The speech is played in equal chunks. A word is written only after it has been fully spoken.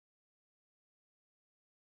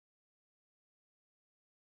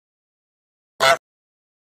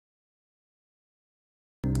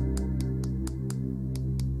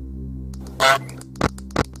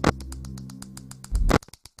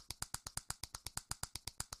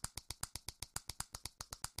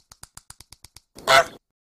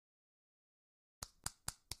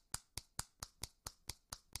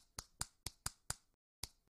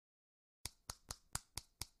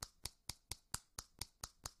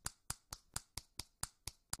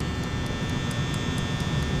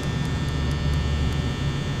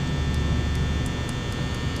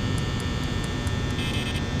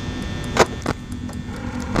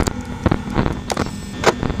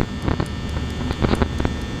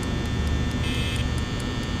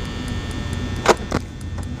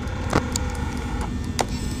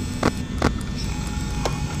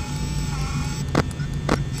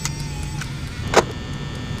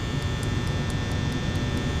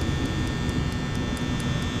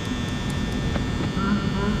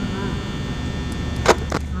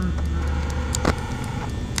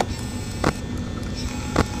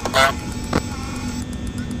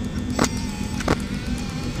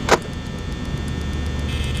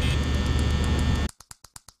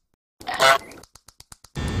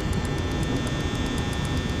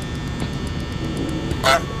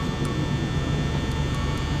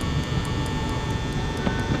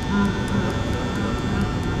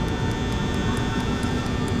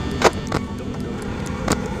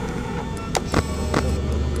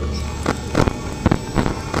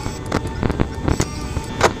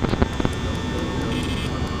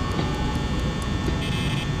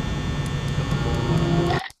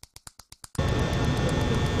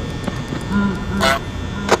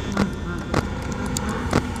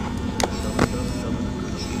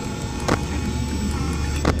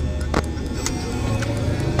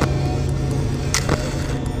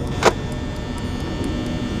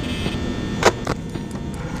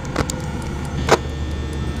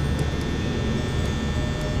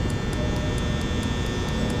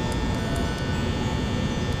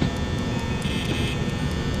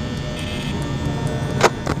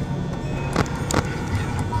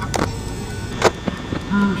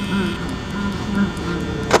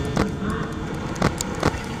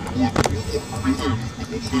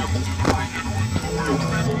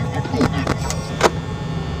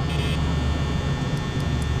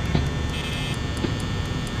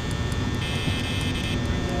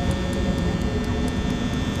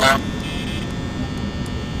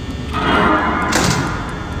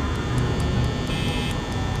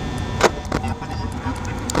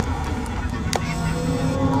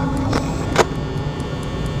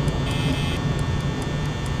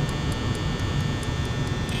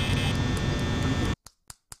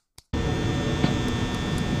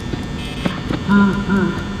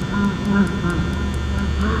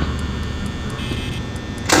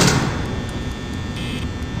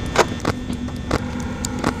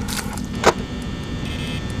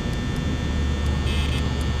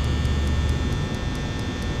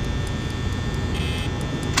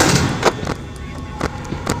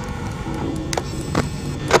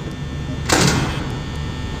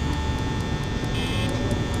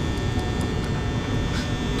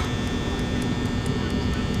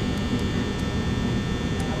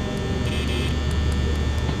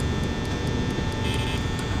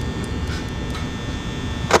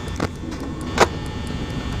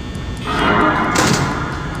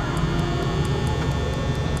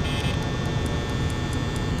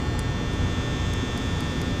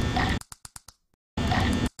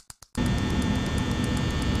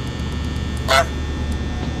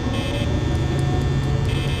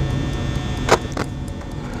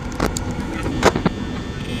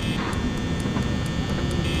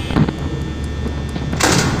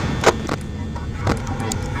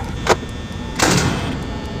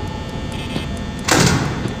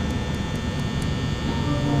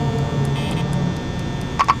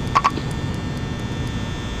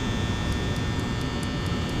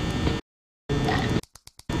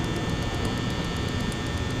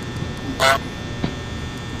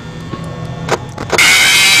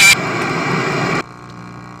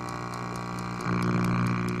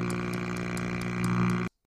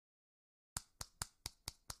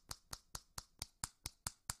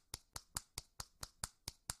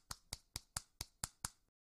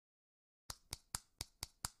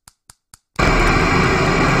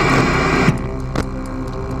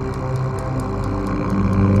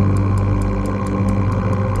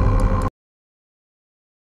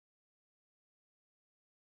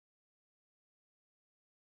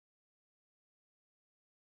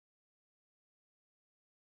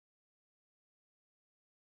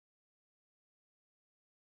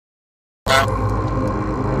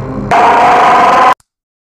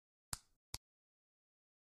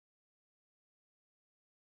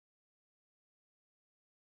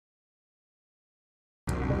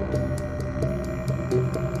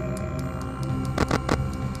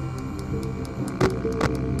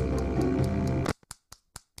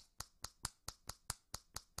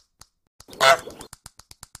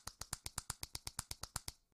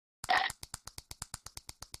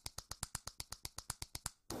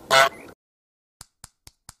Oh,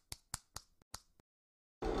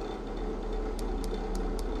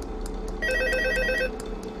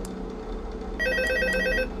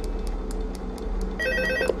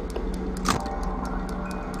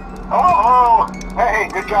 hey,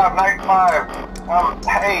 good job, night 5.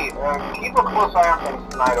 Hey, keep a close eye on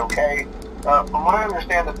things tonight, okay? From what I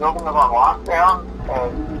understand, the building is on lockdown,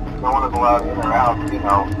 and no one is allowed in or out, you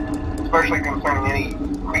know, especially concerning any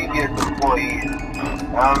previous employees.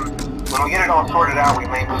 When we get it all sorted out, we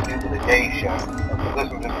may move you to the day shift. The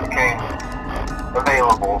position just became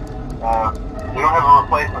available. We don't have a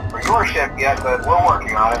replacement for your shift yet, but we're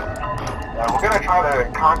working on it. We're going to try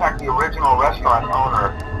to contact the original restaurant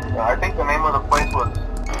owner. I think the name of the place was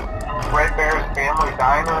Red Bear's Family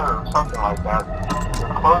Diner or something like that.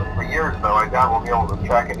 It was closed for years, though. I doubt we'll be able to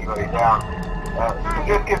track anybody down. So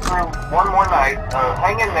just get through one more night.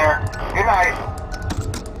 Hang in there. Good night.